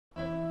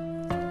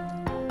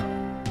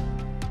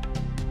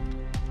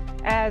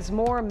As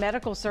more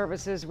medical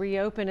services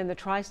reopen in the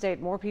tri-state,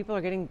 more people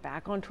are getting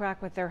back on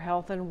track with their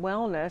health and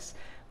wellness.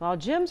 While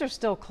gyms are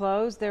still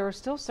closed, there are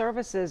still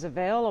services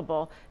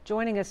available.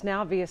 Joining us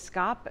now via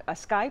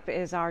Skype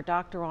is our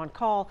doctor on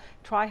call,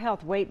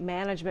 TriHealth Weight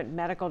Management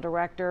Medical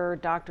Director,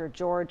 Dr.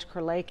 George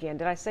Kerlakian.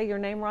 Did I say your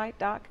name right,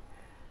 Doc?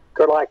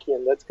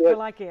 Kerlakian, that's good.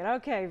 Kerlakian,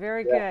 okay,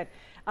 very good.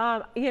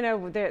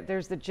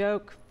 There's the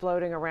joke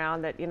floating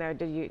around that,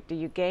 do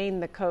you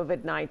gain the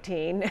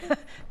COVID-19?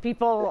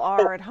 People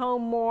are at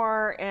home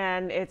more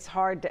and it's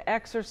hard to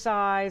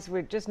exercise.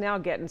 We're just now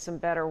getting some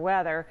better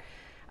weather.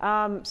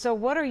 So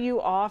what are you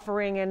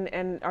offering,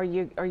 and are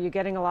you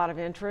getting a lot of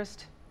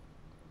interest?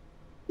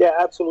 Yeah,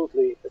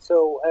 absolutely.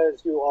 So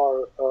as you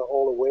are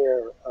all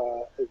aware,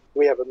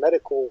 we have a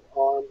medical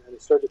arm and a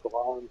surgical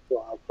arm to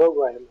our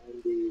program,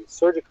 and the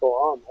surgical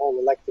arm, all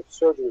elective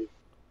surgery,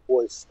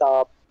 was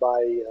stopped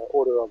by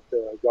order of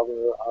the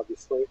governor,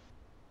 obviously.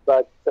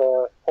 But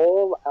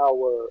all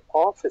our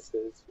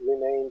offices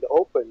remained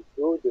open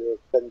through the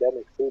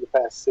pandemic, through the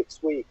past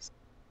 6 weeks.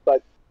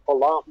 But a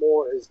lot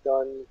more is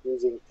done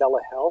using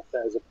telehealth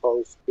as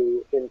opposed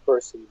to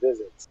in-person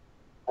visits.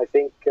 I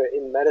think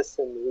in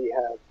medicine we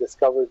have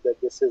discovered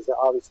that this is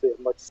obviously a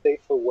much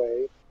safer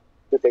way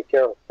to take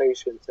care of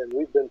patients, and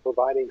we've been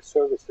providing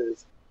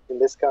services in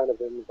this kind of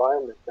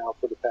environment now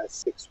for the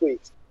past 6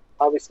 weeks.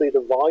 Obviously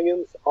the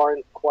volumes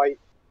aren't quite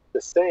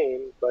the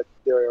same, but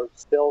they're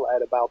still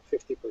at about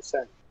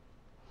 50%.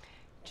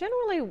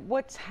 Generally,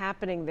 what's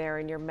happening there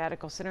in your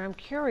medical center? I'm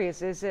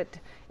curious, are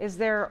there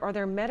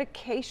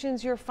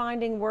medications you're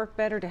finding work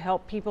better to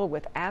help people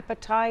with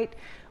appetite,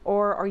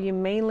 or are you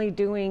mainly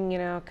doing,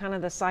 kind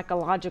of the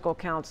psychological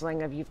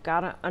counseling of you've got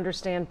to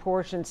understand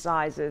portion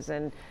sizes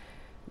and,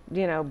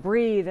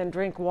 breathe and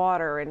drink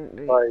water,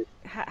 and right.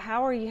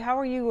 How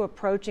are you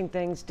approaching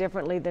things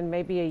differently than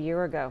maybe a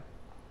year ago?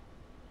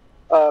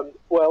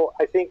 Well,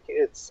 I think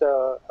it's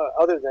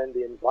other than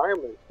the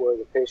environment where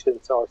the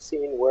patients are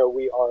seen, where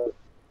we are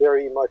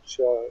very much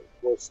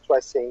we're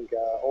stressing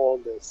all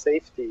the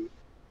safety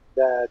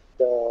that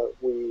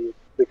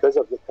because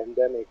of the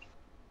pandemic.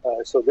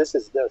 So this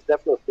is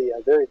definitely a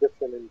very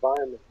different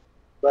environment.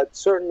 But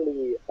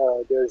certainly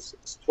there's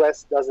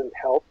stress doesn't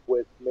help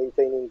with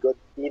maintaining good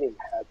eating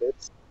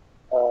habits.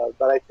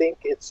 But I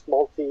think it's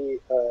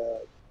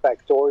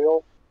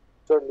multifactorial.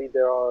 Certainly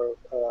there are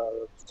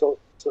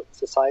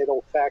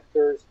societal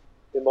factors,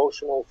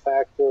 emotional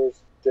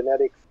factors,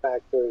 genetic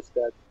factors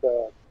that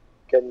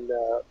can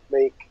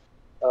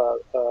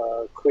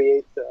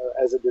create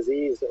as a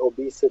disease.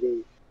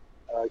 Obesity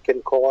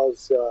can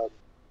cause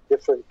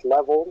different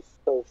levels.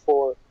 So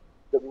for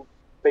the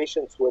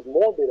patients with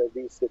morbid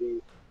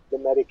obesity, the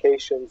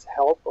medications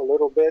help a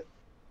little bit,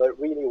 but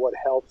really what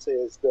helps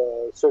is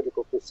the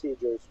surgical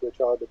procedures, which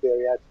are the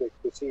bariatric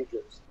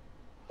procedures.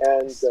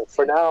 And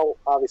for now,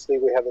 obviously,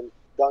 we haven't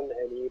done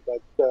any,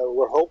 but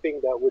we're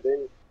hoping that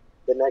within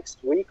the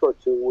next week or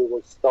two, we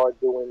will start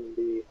doing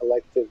the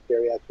elective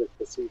bariatric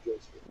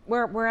procedures.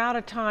 We're out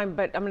of time,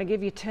 but I'm going to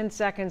give you 10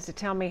 seconds to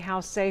tell me how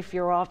safe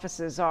your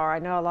offices are. I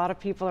know a lot of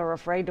people are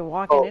afraid to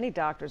walk in any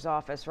doctor's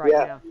office right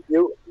now.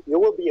 You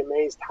will be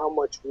amazed how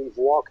much we've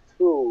walked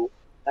through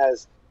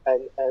and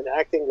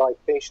acting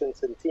like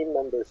patients and team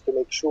members to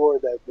make sure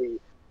that we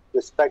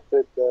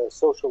respected the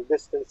social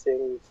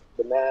distancing,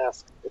 the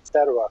masks,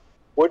 etc.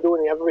 We're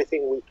doing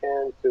everything we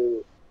can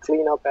to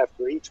clean up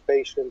after each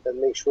patient and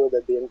make sure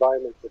that the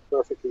environment is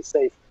perfectly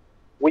safe.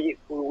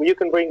 You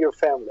can bring your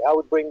family. I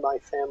would bring my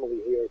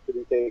family here to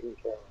be taken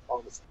care of,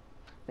 honestly.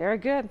 Very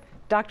good.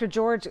 Dr.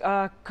 George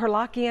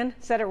Kerlakian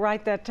said it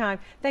right that time.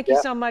 Thank you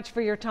so much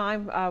for your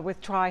time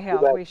with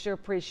TriHealth. We sure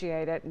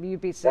appreciate it. You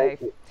be safe.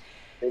 Thank you.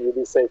 And you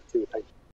be safe too. Thank you.